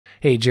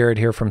Hey, Jared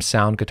here from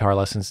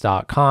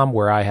soundguitarlessons.com,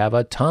 where I have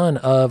a ton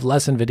of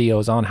lesson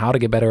videos on how to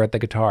get better at the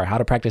guitar, how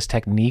to practice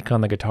technique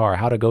on the guitar,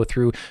 how to go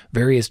through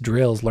various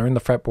drills, learn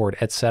the fretboard,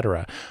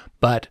 etc.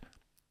 But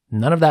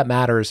none of that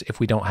matters if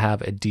we don't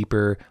have a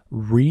deeper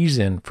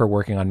reason for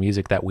working on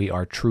music that we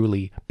are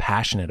truly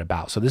passionate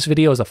about. So this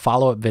video is a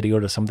follow-up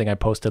video to something I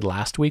posted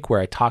last week where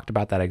I talked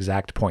about that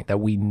exact point, that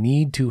we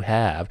need to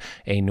have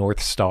a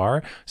North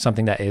Star,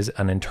 something that is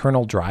an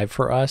internal drive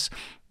for us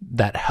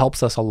that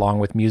helps us along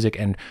with music.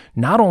 And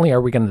not only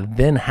are we going to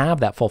then have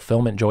that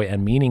fulfillment, joy,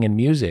 and meaning in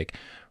music,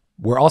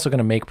 we're also going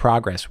to make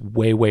progress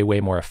way, way, way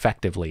more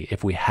effectively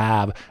if we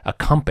have a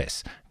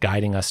compass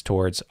guiding us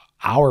towards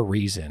our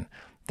reason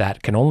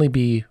that can only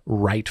be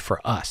right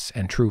for us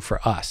and true for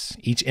us,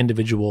 each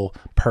individual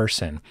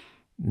person.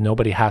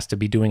 Nobody has to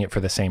be doing it for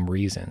the same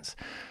reasons.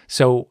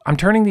 So I'm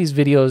turning these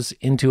videos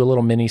into a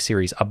little mini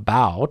series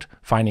about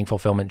finding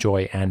fulfillment,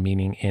 joy, and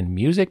meaning in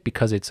music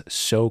because it's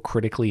so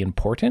critically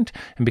important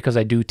and because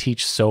I do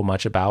teach so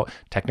much about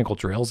technical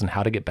drills and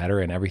how to get better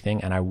and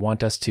everything. And I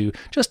want us to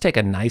just take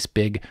a nice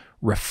big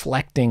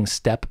reflecting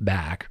step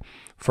back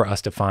for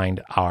us to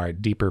find our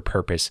deeper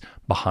purpose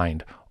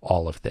behind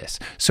all of this.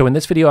 So in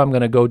this video, I'm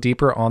going to go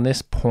deeper on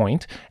this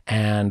point,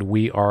 and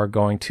we are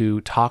going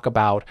to talk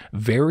about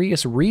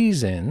various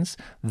reasons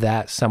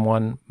that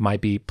someone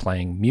might be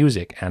playing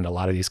music. And a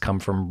lot of these come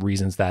from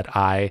reasons that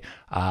I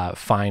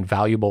find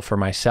valuable for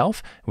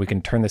myself. We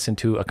can turn this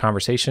into a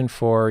conversation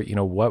for,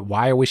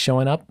 why are we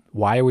showing up?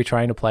 Why are we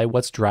trying to play?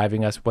 What's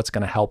driving us? What's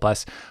going to help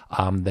us?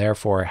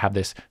 Therefore, have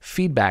this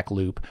feedback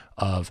loop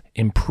of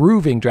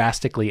improving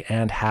drastically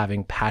and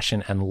having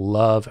passion and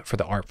love for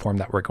the art form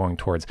that we're going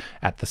towards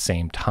at the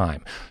same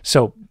time.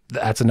 So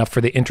that's enough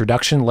for the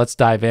introduction. Let's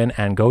dive in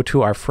and go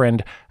to our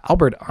friend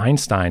Albert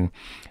Einstein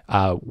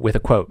with a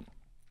quote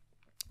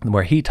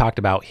where he talked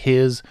about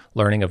his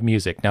learning of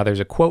music. Now,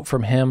 there's a quote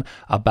from him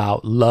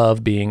about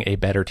love being a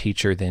better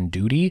teacher than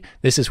duty.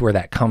 This is where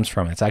that comes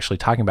from. It's actually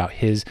talking about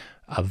his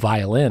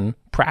violin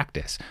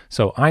practice.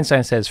 So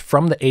Einstein says,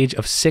 from the age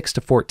of 6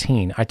 to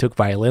 14, I took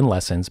violin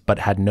lessons, but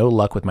had no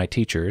luck with my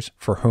teachers,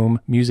 for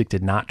whom music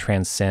did not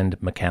transcend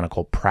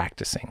mechanical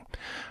practicing.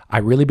 I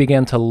really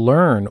began to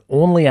learn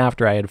only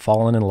after I had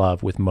fallen in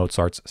love with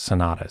Mozart's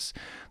sonatas.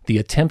 The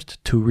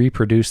attempt to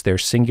reproduce their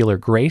singular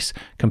grace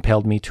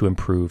compelled me to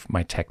improve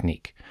my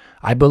technique.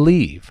 I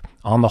believe,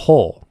 on the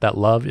whole, that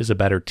love is a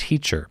better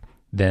teacher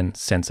than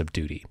sense of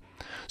duty.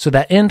 So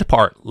that end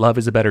part, love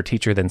is a better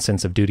teacher than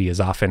sense of duty,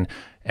 is often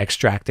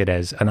extracted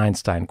as an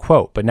Einstein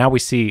quote. But now we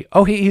see,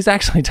 he's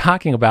actually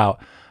talking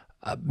about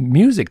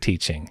music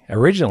teaching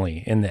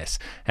originally in this.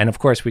 And of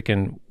course, we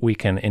can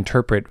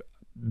interpret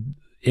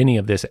any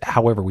of this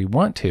however we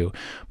want to.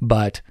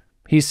 But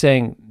he's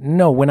saying,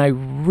 no, when I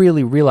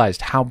really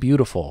realized how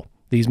beautiful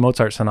these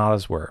Mozart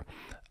sonatas were,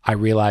 I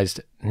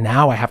realized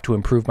now I have to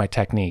improve my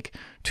technique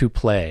to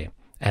play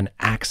and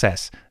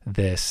access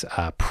this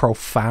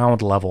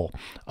profound level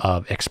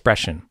of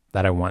expression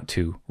that I want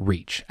to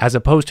reach, as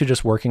opposed to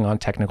just working on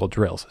technical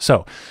drills.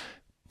 So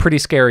pretty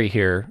scary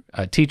here.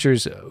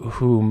 Teachers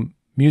whom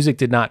music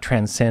did not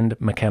transcend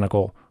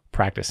mechanical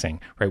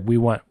practicing, right? We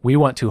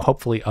want to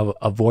hopefully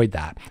avoid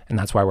that. And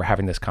that's why we're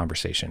having this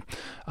conversation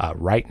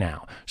right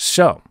now.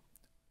 So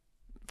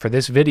for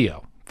this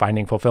video,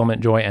 Finding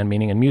Fulfillment, Joy, and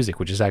Meaning in Music,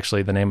 which is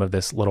actually the name of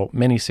this little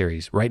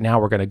mini-series. Right now,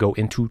 we're going to go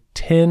into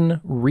 10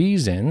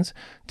 reasons,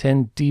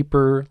 10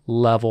 deeper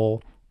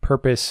level,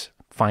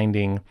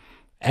 purpose-finding,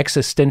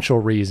 existential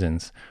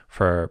reasons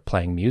for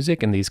playing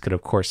music. And these could,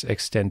 of course,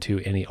 extend to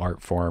any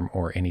art form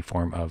or any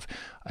form of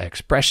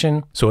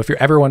expression. So if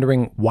you're ever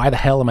wondering, why the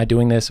hell am I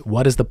doing this?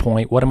 What is the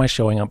point? What am I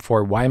showing up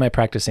for? Why am I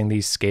practicing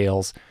these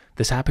scales?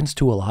 This happens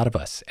to a lot of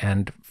us,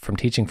 and from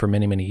teaching for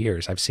many, many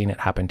years, I've seen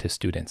it happen to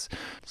students.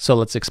 So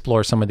let's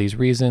explore some of these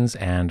reasons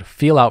and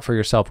feel out for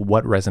yourself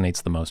what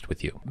resonates the most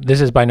with you.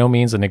 This is by no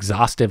means an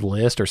exhaustive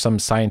list or some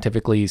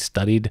scientifically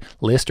studied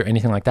list or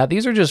anything like that.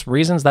 These are just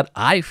reasons that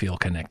I feel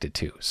connected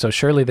to. So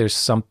surely there's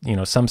some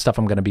stuff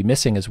I'm going to be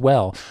missing as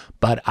well,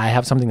 but I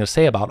have something to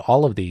say about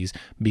all of these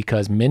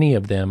because many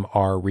of them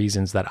are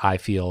reasons that I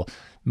feel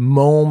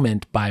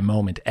moment by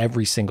moment,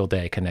 every single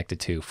day connected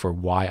to for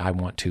why I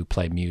want to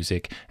play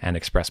music and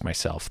express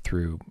myself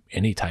through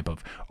any type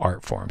of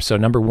art form. So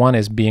number one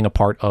is being a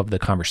part of the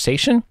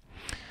conversation.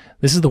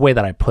 This is the way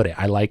that I put it.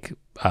 I like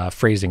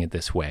phrasing it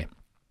this way.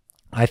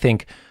 I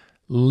think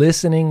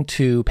listening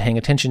to, paying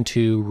attention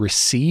to,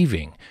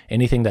 receiving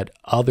anything that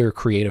other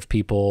creative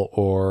people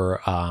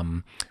or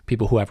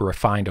people who have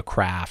refined a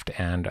craft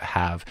and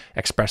have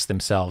expressed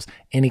themselves,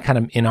 any kind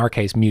of, in our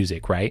case,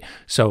 music, right?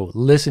 So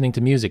listening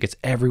to music, it's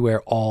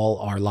everywhere, all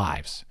our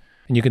lives.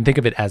 And you can think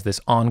of it as this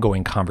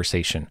ongoing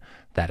conversation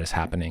that is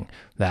happening,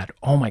 that,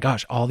 oh my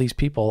gosh, all these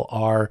people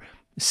are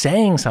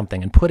saying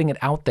something and putting it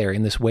out there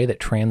in this way that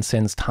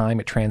transcends time,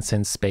 it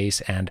transcends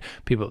space, and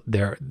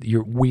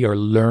we are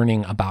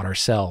learning about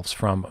ourselves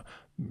from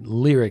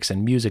lyrics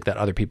and music that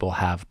other people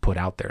have put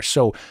out there.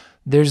 So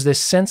there's this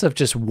sense of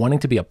just wanting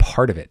to be a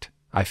part of it.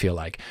 I feel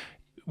like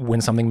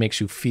when something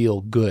makes you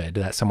feel good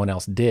that someone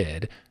else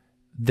did,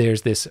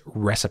 there's this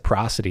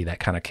reciprocity that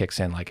kind of kicks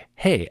in, like,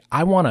 hey,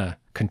 I want to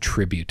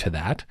contribute to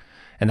that.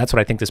 And that's what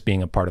I think this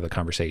being a part of the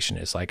conversation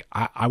is. Like,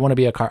 I want to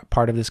be a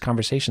part of this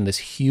conversation, this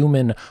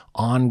human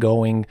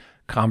ongoing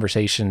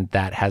conversation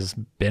that has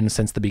been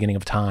since the beginning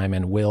of time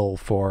and will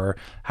for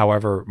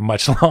however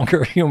much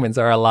longer humans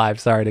are alive.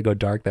 Sorry to go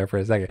dark there for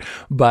a second,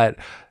 but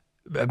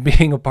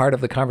being a part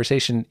of the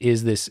conversation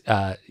is this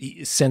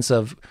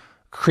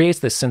creates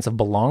this sense of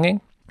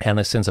belonging and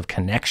this sense of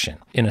connection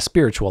in a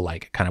spiritual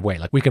like kind of way.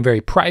 Like, we can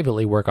very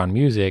privately work on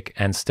music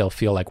and still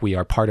feel like we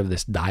are part of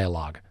this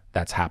dialogue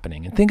that's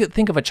happening. And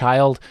think of a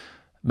child,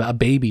 a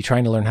baby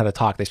trying to learn how to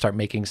talk. They start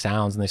making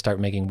sounds and they start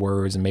making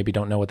words and maybe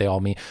don't know what they all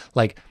mean.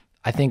 Like,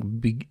 I think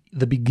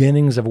the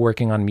beginnings of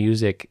working on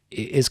music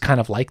is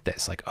kind of like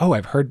this. Like, oh,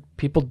 I've heard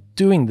people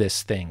doing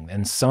this thing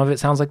and some of it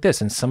sounds like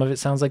this and some of it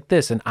sounds like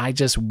this, and I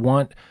just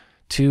want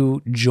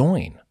to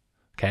join.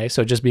 Okay,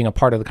 so just being a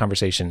part of the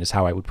conversation is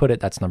how I would put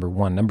it. That's number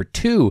one. Number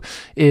two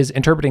is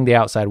interpreting the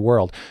outside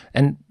world.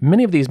 And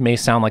many of these may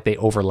sound like they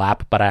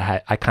overlap, but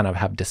I kind of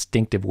have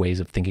distinctive ways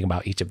of thinking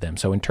about each of them.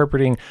 So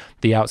interpreting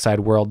the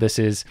outside world, this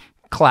is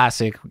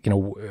classic,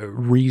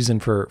 reason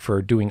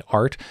for doing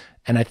art.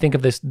 And I think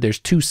of this, there's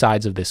two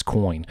sides of this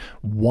coin.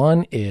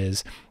 One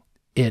is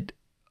it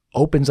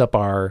opens up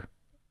our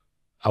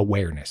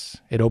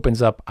awareness. It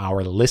opens up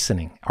our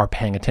listening, our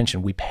paying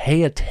attention. We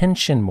pay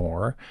attention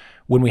more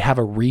when we have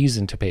a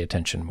reason to pay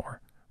attention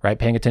more, right?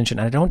 Paying attention.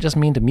 And I don't just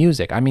mean to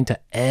music. I mean to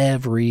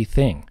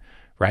everything,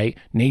 right?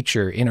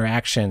 Nature,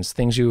 interactions,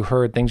 things you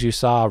heard, things you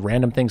saw,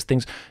 random things,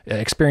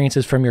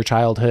 experiences from your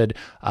childhood,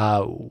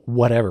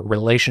 whatever,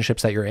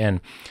 relationships that you're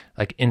in,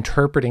 like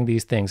interpreting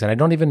these things. And I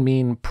don't even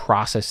mean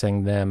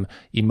processing them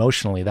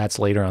emotionally. That's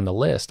later on the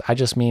list. I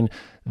just mean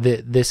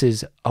that this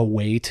is a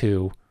way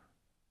to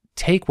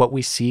take what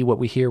we see, what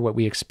we hear, what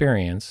we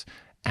experience,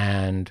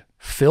 and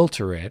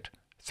filter it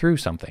through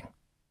something,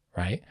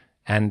 right?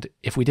 And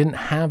if we didn't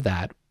have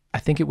that, I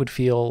think it would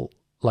feel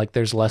like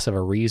there's less of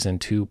a reason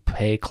to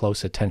pay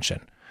close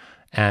attention.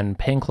 And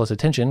paying close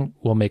attention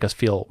will make us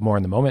feel more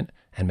in the moment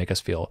and make us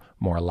feel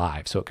more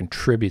alive. So it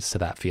contributes to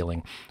that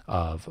feeling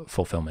of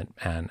fulfillment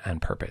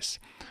and purpose.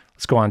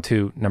 Let's go on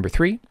to number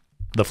three,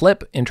 the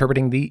flip,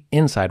 interpreting the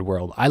inside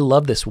world. I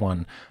love this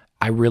one.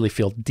 I really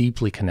feel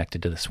deeply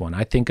connected to this one.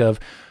 I think of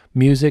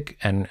music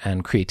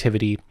and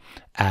creativity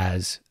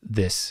as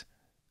this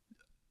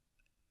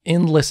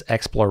endless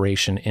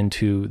exploration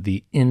into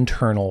the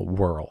internal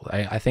world.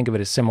 I think of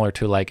it as similar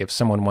to like if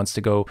someone wants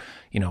to go,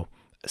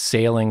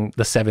 sailing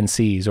the seven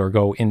seas or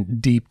go in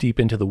deep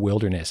into the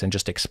wilderness and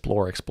just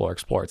explore.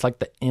 It's like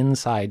the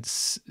inside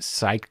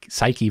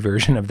psyche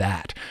version of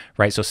that,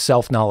 right? So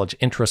self-knowledge,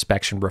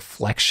 introspection,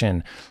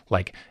 reflection,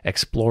 like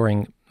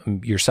exploring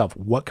yourself.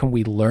 What can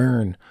we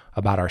learn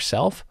about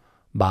ourselves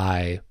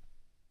by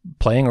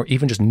playing or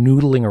even just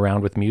noodling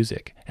around with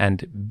music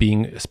and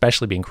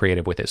especially being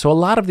creative with it? So a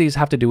lot of these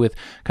have to do with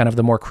kind of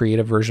the more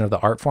creative version of the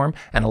art form.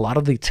 And a lot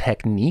of the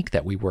technique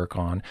that we work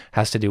on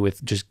has to do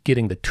with just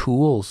getting the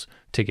tools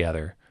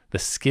together, the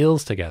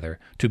skills together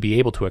to be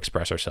able to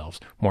express ourselves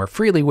more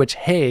freely, which,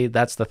 hey,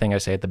 that's the thing I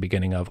say at the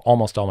beginning of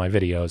almost all my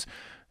videos,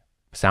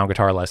 sound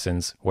guitar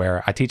lessons,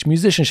 where I teach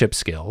musicianship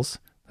skills.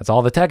 That's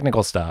all the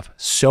technical stuff,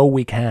 so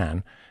we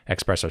can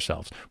express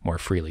ourselves more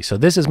freely. So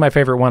this is my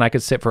favorite one. I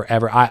could sit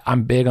forever.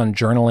 I'm big on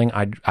journaling.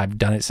 I've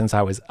done it since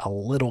I was a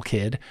little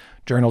kid.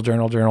 Journal,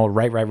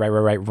 write,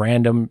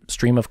 random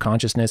stream of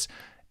consciousness.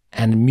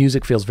 And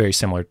music feels very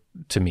similar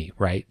to me,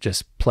 right?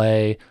 Just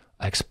play,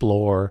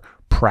 explore,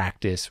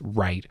 practice,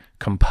 write,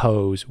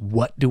 compose.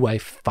 What do I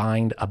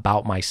find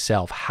about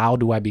myself? How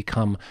do I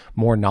become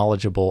more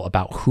knowledgeable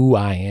about who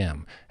I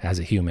am as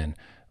a human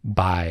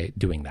by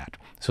doing that?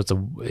 So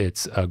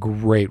it's a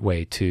great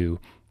way to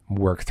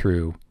work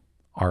through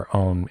our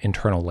own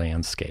internal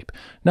landscape.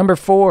 Number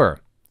four,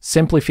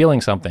 simply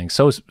feeling something.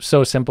 So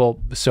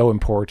simple, so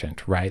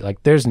important, right?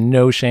 Like there's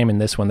no shame in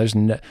this one. There's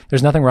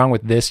nothing wrong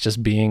with this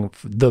just being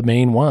the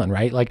main one,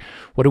 right? Like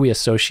what do we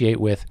associate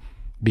with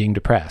being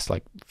depressed?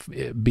 Like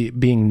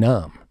being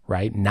numb,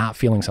 right? Not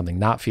feeling something,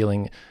 not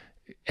feeling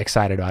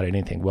excited about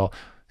anything. Well,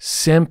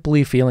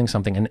 simply feeling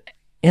something. And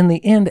in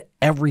the end,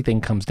 everything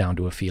comes down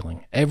to a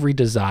feeling. Every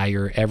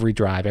desire, every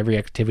drive, every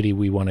activity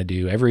we want to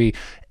do,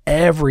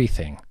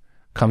 everything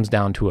comes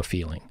down to a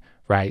feeling,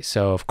 right?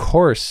 So of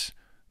course,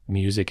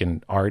 music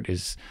and art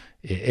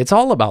it's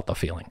all about the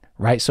feeling,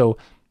 right? So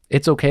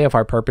it's okay if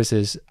our purpose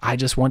is, I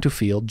just want to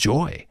feel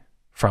joy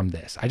from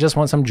this. I just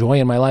want some joy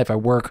in my life. I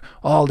work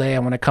all day. I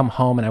want to come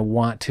home and I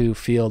want to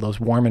feel those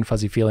warm and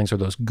fuzzy feelings or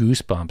those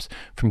goosebumps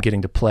from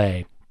getting to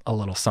play a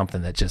little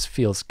something that just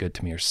feels good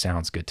to me or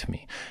sounds good to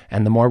me.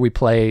 And the more we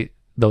play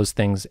those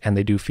things and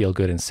they do feel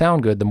good and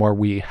sound good, the more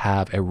we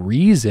have a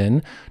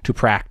reason to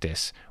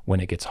practice when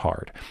it gets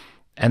hard.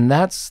 And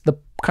that's the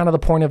kind of the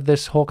point of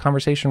this whole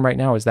conversation right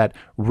now, is that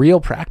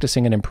real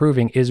practicing and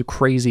improving is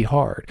crazy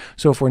hard.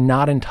 So if we're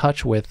not in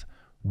touch with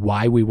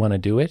why we want to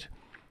do it,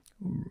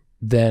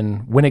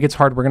 then when it gets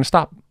hard, we're going to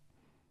stop.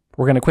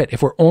 We're going to quit.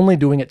 If we're only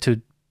doing it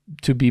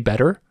to be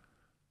better,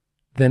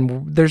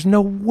 then there's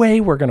no way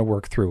we're going to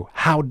work through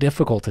how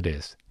difficult it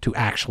is to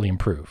actually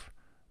improve,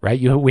 right?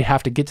 We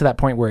have to get to that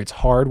point where it's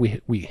hard.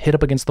 We hit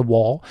up against the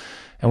wall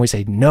and we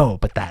say, no,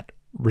 but that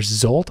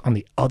result on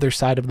the other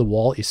side of the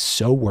wall is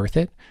so worth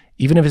it.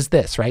 Even if it's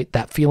this, right?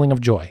 That feeling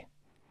of joy,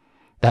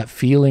 that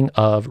feeling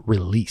of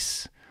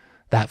release,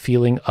 that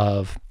feeling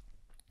of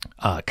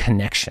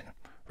connection,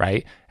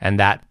 right? And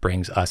that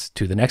brings us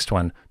to the next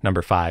one,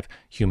 number 5,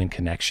 human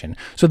connection.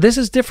 So this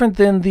is different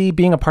than the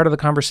being a part of the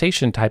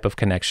conversation type of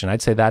connection.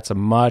 I'd say that's a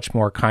much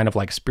more kind of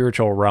like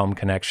spiritual realm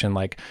connection,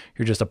 like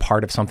you're just a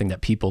part of something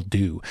that people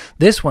do.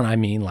 This one, I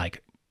mean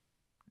like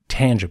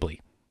tangibly,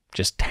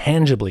 just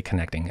tangibly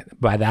connecting.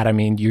 By that I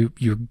mean you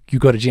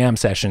go to jam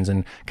sessions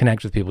and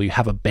connect with people. You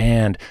have a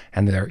band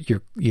and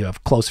you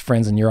have close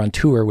friends and you're on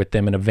tour with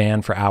them in a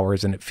van for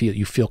hours, and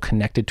you feel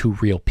connected to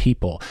real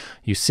people.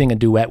 You sing a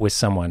duet with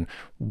someone,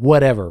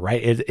 whatever,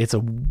 right? It's a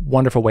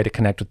wonderful way to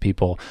connect with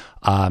people.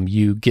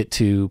 You get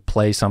to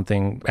play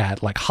something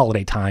at like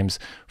holiday times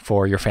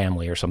for your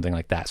family or something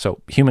like that.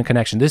 So human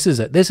connection. This is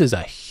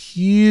a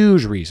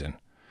huge reason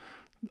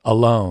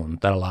alone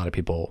that a lot of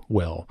people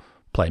will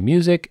play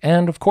music,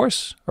 and of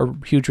course, a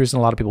huge reason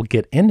a lot of people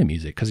get into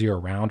music, because you're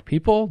around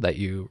people that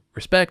you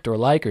respect or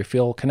like or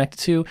feel connected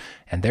to,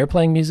 and they're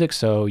playing music,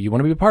 so you want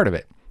to be a part of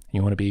it.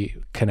 You want to be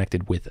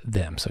connected with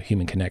them, so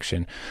human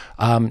connection.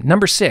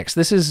 Number 6,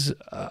 this is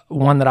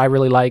one that I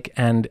really like,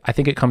 and I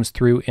think it comes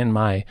through in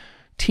my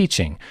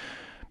teaching,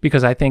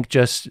 because I think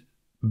just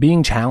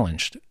being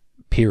challenged,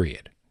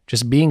 period.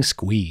 Just being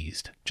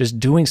squeezed, just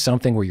doing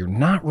something where you're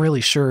not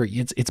really sure,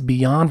 it's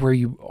beyond where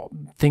you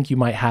think you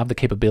might have the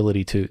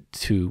capability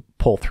to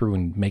pull through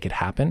and make it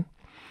happen.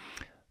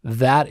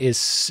 That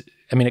is,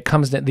 I mean, it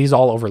comes down, these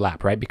all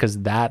overlap, right? Because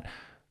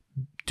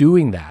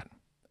doing that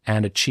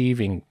and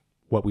achieving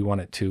what we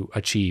want it to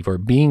achieve, or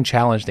being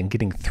challenged and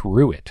getting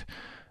through it,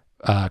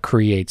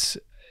 creates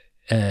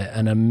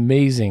an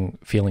amazing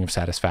feeling of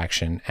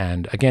satisfaction.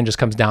 And again, just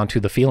comes down to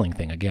the feeling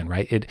thing again,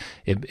 right?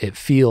 It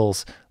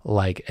feels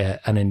like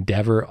an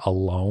endeavor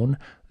alone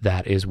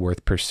that is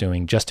worth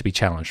pursuing just to be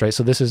challenged, right?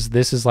 So this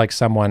is like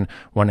someone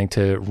wanting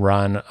to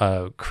run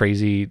a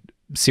crazy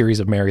series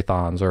of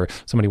marathons, or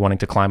somebody wanting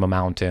to climb a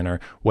mountain or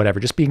whatever,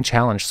 just being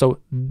challenged. So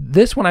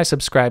this one I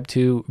subscribe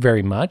to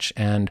very much.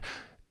 And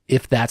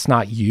if that's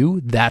not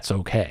you, that's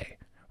okay,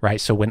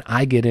 right? So when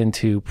I get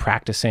into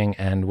practicing,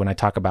 and when I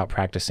talk about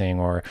practicing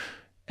or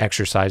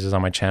exercises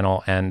on my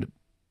channel, and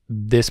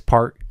this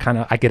part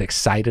I get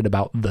excited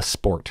about the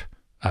sport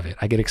of it.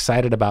 I get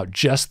excited about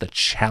just the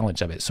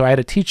challenge of it. So I had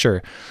a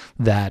teacher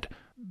that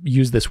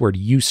used this word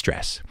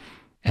eustress,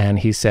 and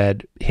he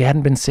said he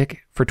hadn't been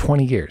sick for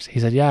 20 years. He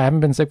said, yeah, I haven't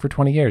been sick for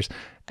 20 years.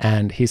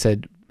 And he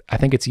said, I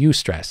think it's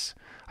eustress.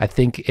 I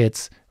think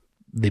it's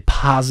the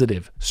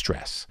positive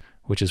stress,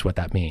 which is what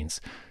that means.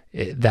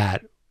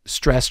 That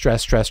stress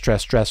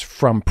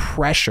from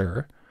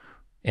pressure.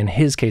 In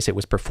his case, it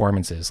was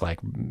performances, like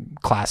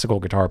classical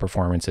guitar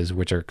performances,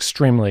 which are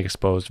extremely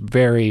exposed,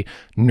 very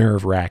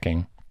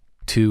nerve-wracking.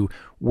 To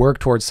work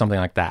towards something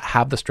like that,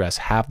 have the stress,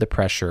 have the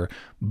pressure,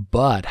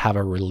 but have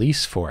a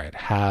release for it,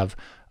 have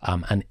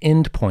an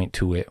end point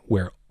to it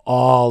where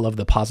all of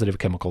the positive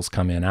chemicals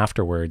come in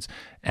afterwards,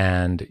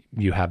 and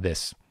you have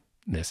this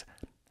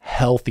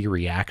healthy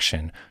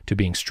reaction to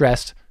being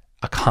stressed,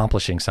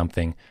 accomplishing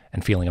something,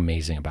 and feeling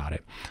amazing about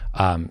it.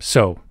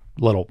 So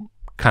little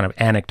kind of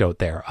anecdote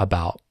there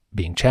about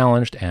being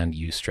challenged and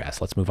eustress.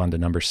 Let's move on to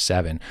number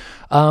 7.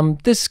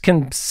 This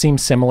can seem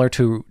similar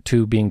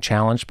to being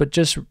challenged, but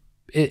just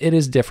it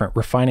is different.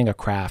 Refining a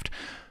craft.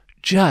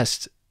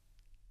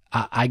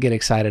 I get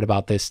excited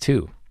about this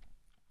too.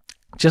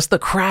 Just the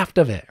craft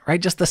of it,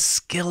 right? Just the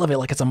skill of it,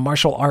 like it's a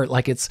martial art,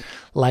 like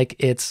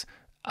it's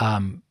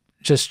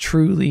just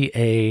truly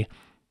a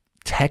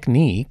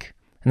technique.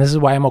 And this is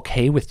why I'm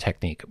okay with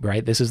technique,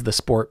 right? This is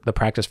the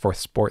practice for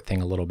sport thing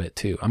a little bit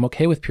too. I'm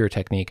okay with pure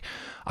technique.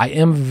 I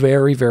am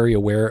very, very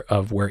aware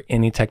of where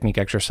any technique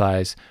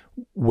exercise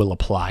will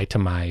apply to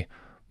my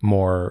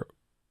more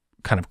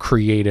kind of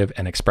creative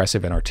and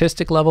expressive and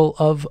artistic level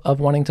of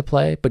wanting to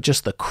play, but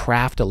just the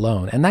craft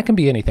alone. And that can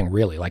be anything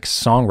really, like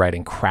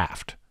songwriting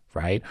craft,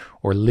 right?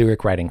 Or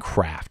lyric writing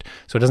craft.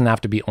 So it doesn't have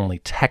to be only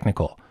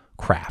technical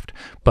craft,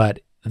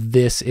 but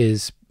this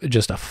is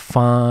just a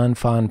fun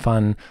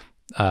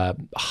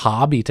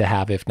hobby to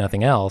have, if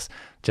nothing else,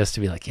 just to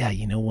be like, yeah,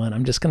 you know what?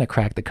 I'm just going to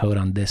crack the code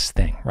on this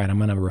thing, right? I'm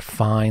going to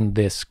refine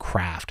this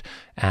craft.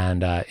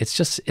 And it's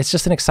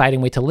just an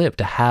exciting way to live,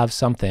 to have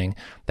something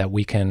that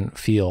we can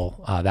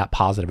feel that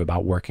positive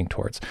about working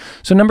towards.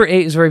 So number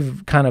 8 is very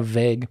kind of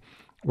vague,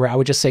 where I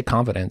would just say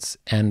confidence.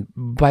 And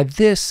by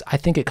this, I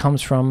think it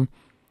comes from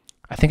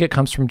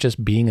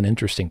just being an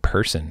interesting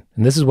person.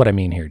 And this is what I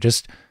mean here.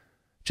 Just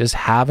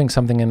having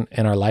something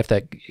in our life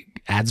that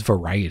adds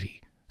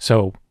variety.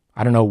 So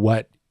I don't know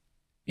what,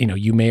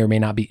 you may or may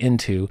not be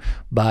into,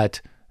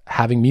 but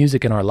having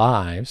music in our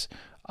lives,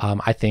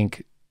 I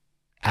think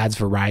adds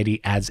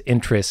variety, adds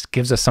interest,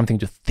 gives us something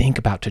to think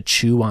about, to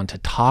chew on, to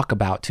talk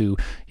about, to,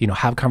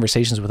 have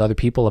conversations with other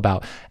people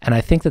about. And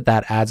I think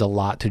that adds a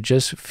lot to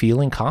just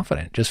feeling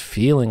confident, just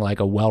feeling like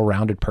a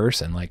well-rounded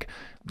person. Like,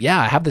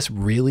 yeah, I have this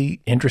really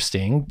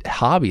interesting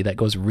hobby that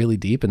goes really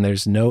deep and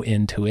there's no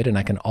end to it, and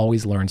I can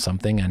always learn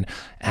something. And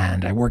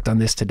I worked on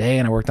this today,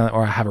 and or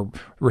I have a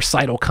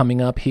recital coming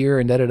up here,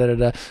 and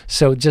da-da-da-da-da.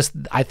 So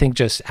I think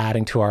just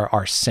adding to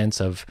our sense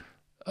of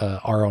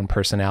our own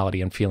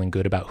personality and feeling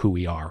good about who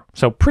we are.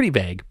 So pretty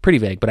vague,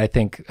 but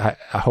I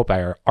hope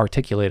I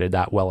articulated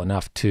that well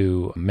enough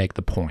to make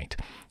the point.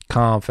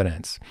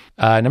 Confidence.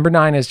 Number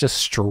 9 is just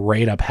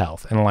straight up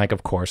health. And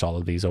of course, all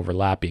of these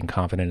overlap. Being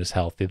confident is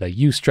healthy. The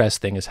eustress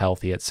thing is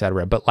healthy,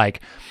 etc. But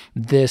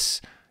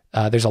this,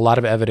 there's a lot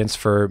of evidence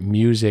for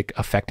music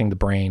affecting the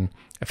brain,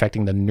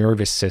 affecting the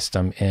nervous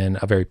system in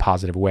a very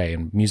positive way.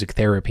 And music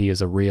therapy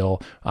is a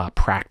real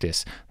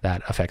practice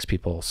that affects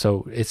people.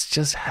 So it's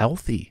just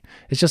healthy.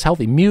 It's just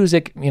healthy.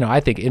 Music, I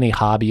think any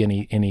hobby,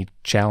 any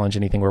challenge,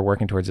 anything we're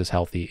working towards is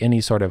healthy. Any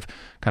sort of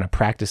kind of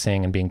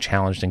practicing and being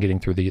challenged and getting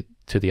through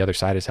to the other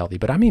side is healthy.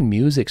 But I mean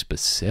music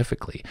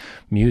specifically.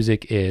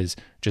 Music is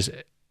just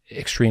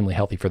extremely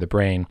healthy for the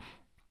brain,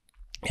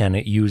 and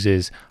it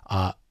uses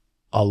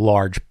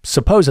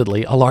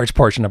supposedly a large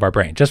portion of our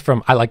brain.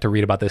 I like to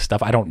read about this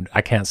stuff.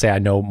 I can't say I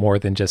know more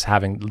than just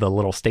having the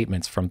little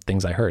statements from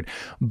things I heard,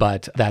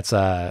 but that's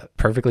a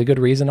perfectly good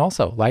reason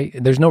also.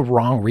 There's no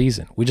wrong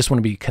reason. We just want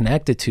to be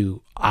connected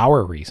to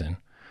our reason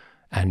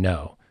and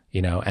know,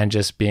 and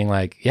just being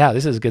like, yeah,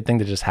 this is a good thing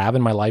to just have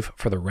in my life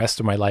for the rest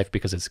of my life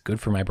because it's good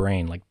for my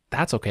brain.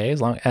 That's okay,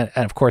 and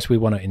of course we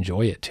want to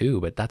enjoy it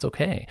too, but that's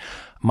okay.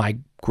 My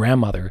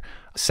grandmother,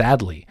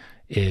 sadly,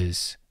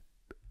 is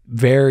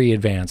very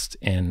advanced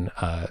in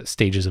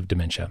stages of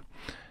dementia.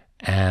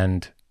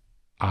 And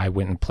I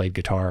went and played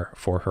guitar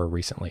for her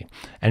recently.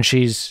 And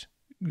she's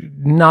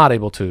not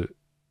able to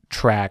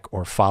track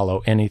or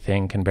follow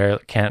anything,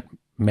 can't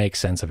make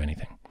sense of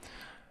anything.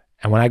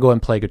 And when I go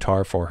and play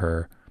guitar for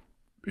her,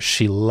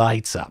 she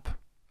lights up.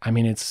 I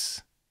mean,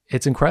 it's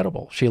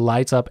incredible. She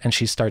lights up and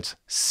she starts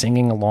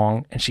singing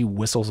along and she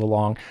whistles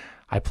along.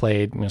 I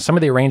played some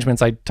of the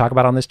arrangements I talk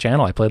about on this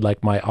channel. I played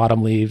my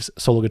Autumn Leaves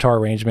solo guitar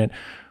arrangement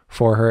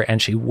for her,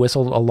 and she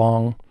whistled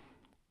along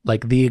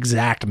the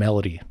exact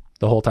melody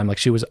the whole time.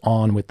 She was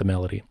on with the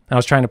melody. And I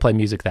was trying to play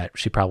music that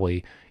she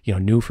probably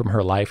knew from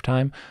her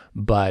lifetime,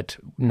 but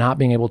not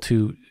being able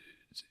to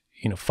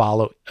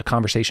follow a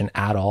conversation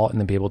at all and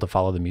then be able to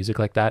follow the music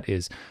like that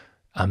is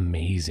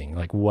amazing.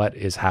 What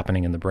is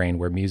happening in the brain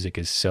where music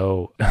is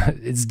so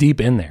it's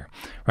deep in there,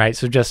 right?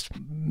 So just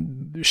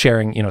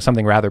sharing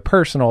something rather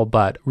personal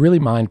but really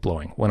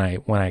mind-blowing when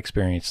I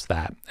experienced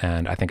that.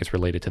 And I think it's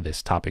related to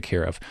this topic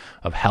here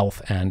of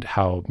health and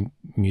how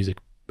music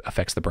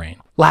affects the brain.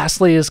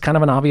 Lastly is kind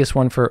of an obvious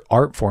one for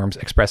art forms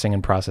expressing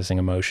and processing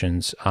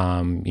emotions.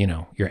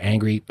 You're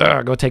angry,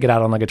 go take it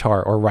out on the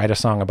guitar, or write a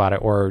song about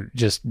it, or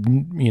just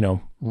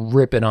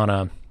rip it on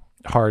a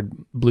hard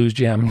blues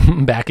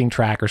jam backing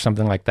track or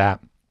something like that.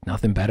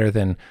 Nothing better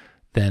than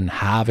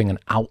having an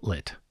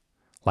outlet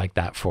like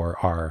that for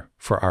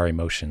our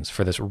emotions,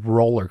 for this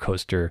roller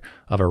coaster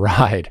of a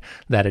ride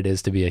that it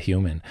is to be a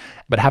human.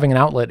 But having an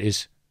outlet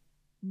is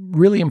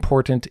really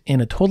important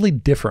in a totally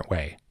different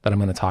way that I'm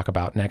going to talk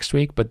about next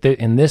week. But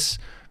in this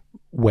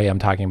way I'm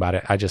talking about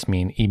it, I just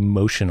mean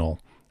emotional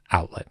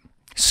outlet.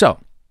 So,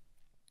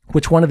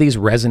 which one of these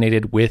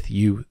resonated with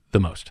you the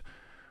most?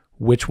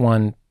 Which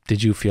one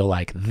did you feel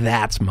like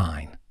that's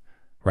mine,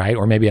 right?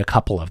 Or maybe a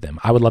couple of them.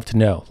 I would love to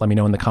know. Let me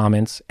know in the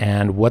comments.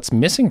 And what's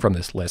missing from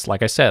this list?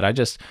 Like I said, I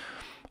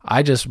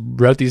just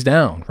wrote these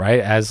down, right?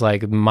 As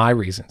my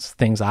reasons,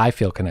 things I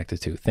feel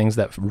connected to, things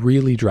that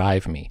really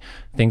drive me,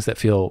 things that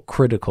feel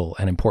critical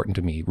and important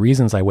to me,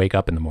 reasons I wake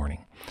up in the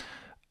morning.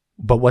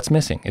 But what's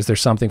missing? Is there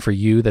something for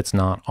you that's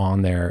not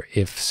on there?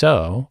 If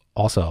so,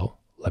 also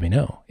let me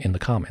know in the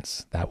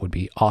comments. That would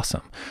be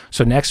awesome.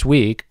 So next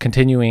week,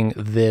 continuing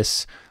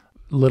this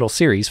little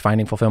series,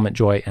 Finding Fulfillment,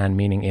 Joy, and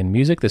Meaning in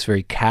Music, this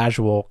very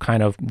casual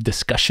kind of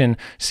discussion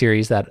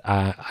series that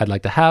I'd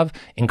like to have,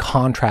 in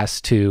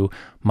contrast to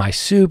my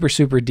super,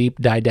 super deep,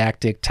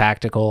 didactic,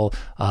 tactical,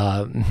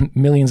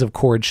 millions of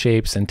chord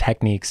shapes and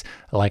techniques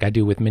like I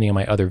do with many of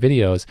my other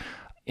videos.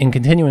 In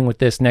continuing with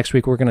this, next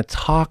week, we're going to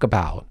talk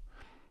about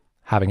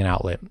having an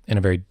outlet in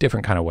a very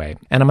different kind of way.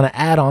 And I'm going to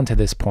add on to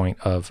this point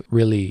of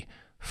really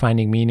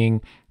finding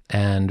meaning,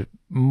 and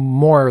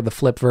more the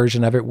flip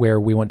version of it, where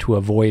we want to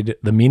avoid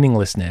the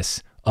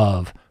meaninglessness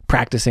of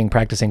practicing,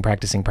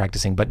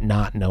 but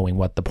not knowing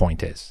what the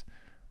point is,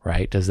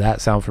 right? Does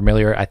that sound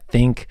familiar? I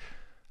think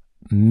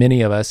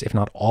many of us, if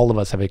not all of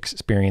us, have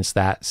experienced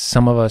that,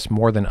 some of us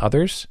more than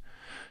others.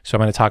 So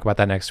I'm going to talk about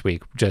that next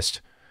week.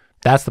 Just,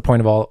 that's the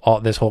point of all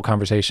this whole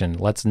conversation.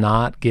 Let's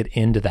not get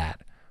into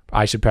that.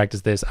 I should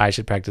practice this. I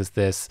should practice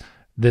this.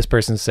 This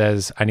person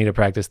says I need to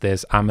practice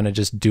this. I'm going to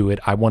just do it.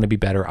 I want to be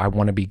better. I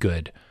want to be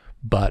good.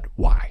 But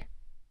why?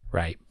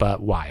 Right?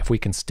 But why? If we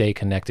can stay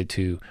connected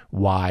to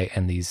why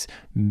and these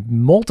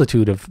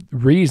multitude of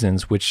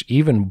reasons, which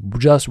even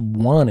just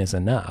one is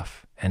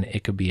enough, and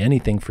it could be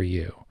anything for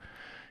you.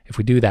 If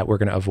we do that, we're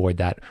going to avoid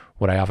that,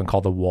 what I often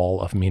call the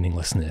wall of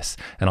meaninglessness.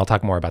 And I'll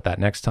talk more about that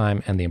next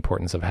time, and the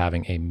importance of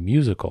having a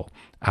musical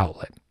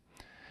outlet.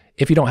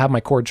 If you don't have my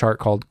chord chart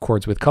called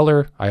Chords with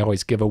Color, I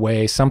always give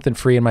away something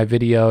free in my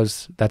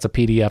videos. That's a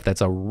PDF.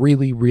 That's a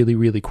really, really,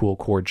 really cool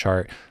chord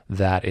chart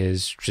that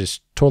is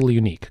just totally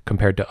unique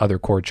compared to other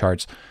chord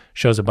charts.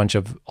 Shows a bunch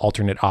of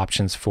alternate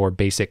options for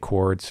basic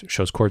chords,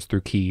 shows chords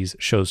through keys,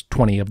 shows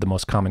 20 of the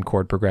most common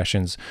chord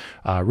progressions.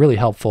 Really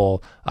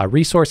helpful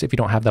resource. If you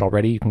don't have that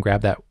already, you can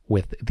grab that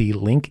with the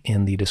link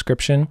in the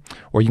description,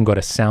 or you can go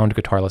to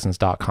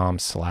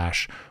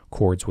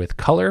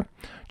soundguitarlessons.com/chordswithcolor.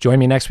 Join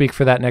me next week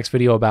for that next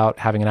video about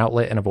having an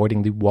outlet and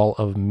avoiding the wall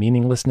of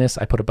meaninglessness.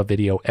 I put up a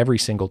video every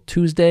single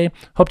Tuesday.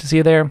 Hope to see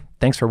you there.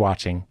 Thanks for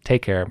watching.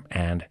 Take care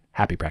and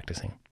happy practicing.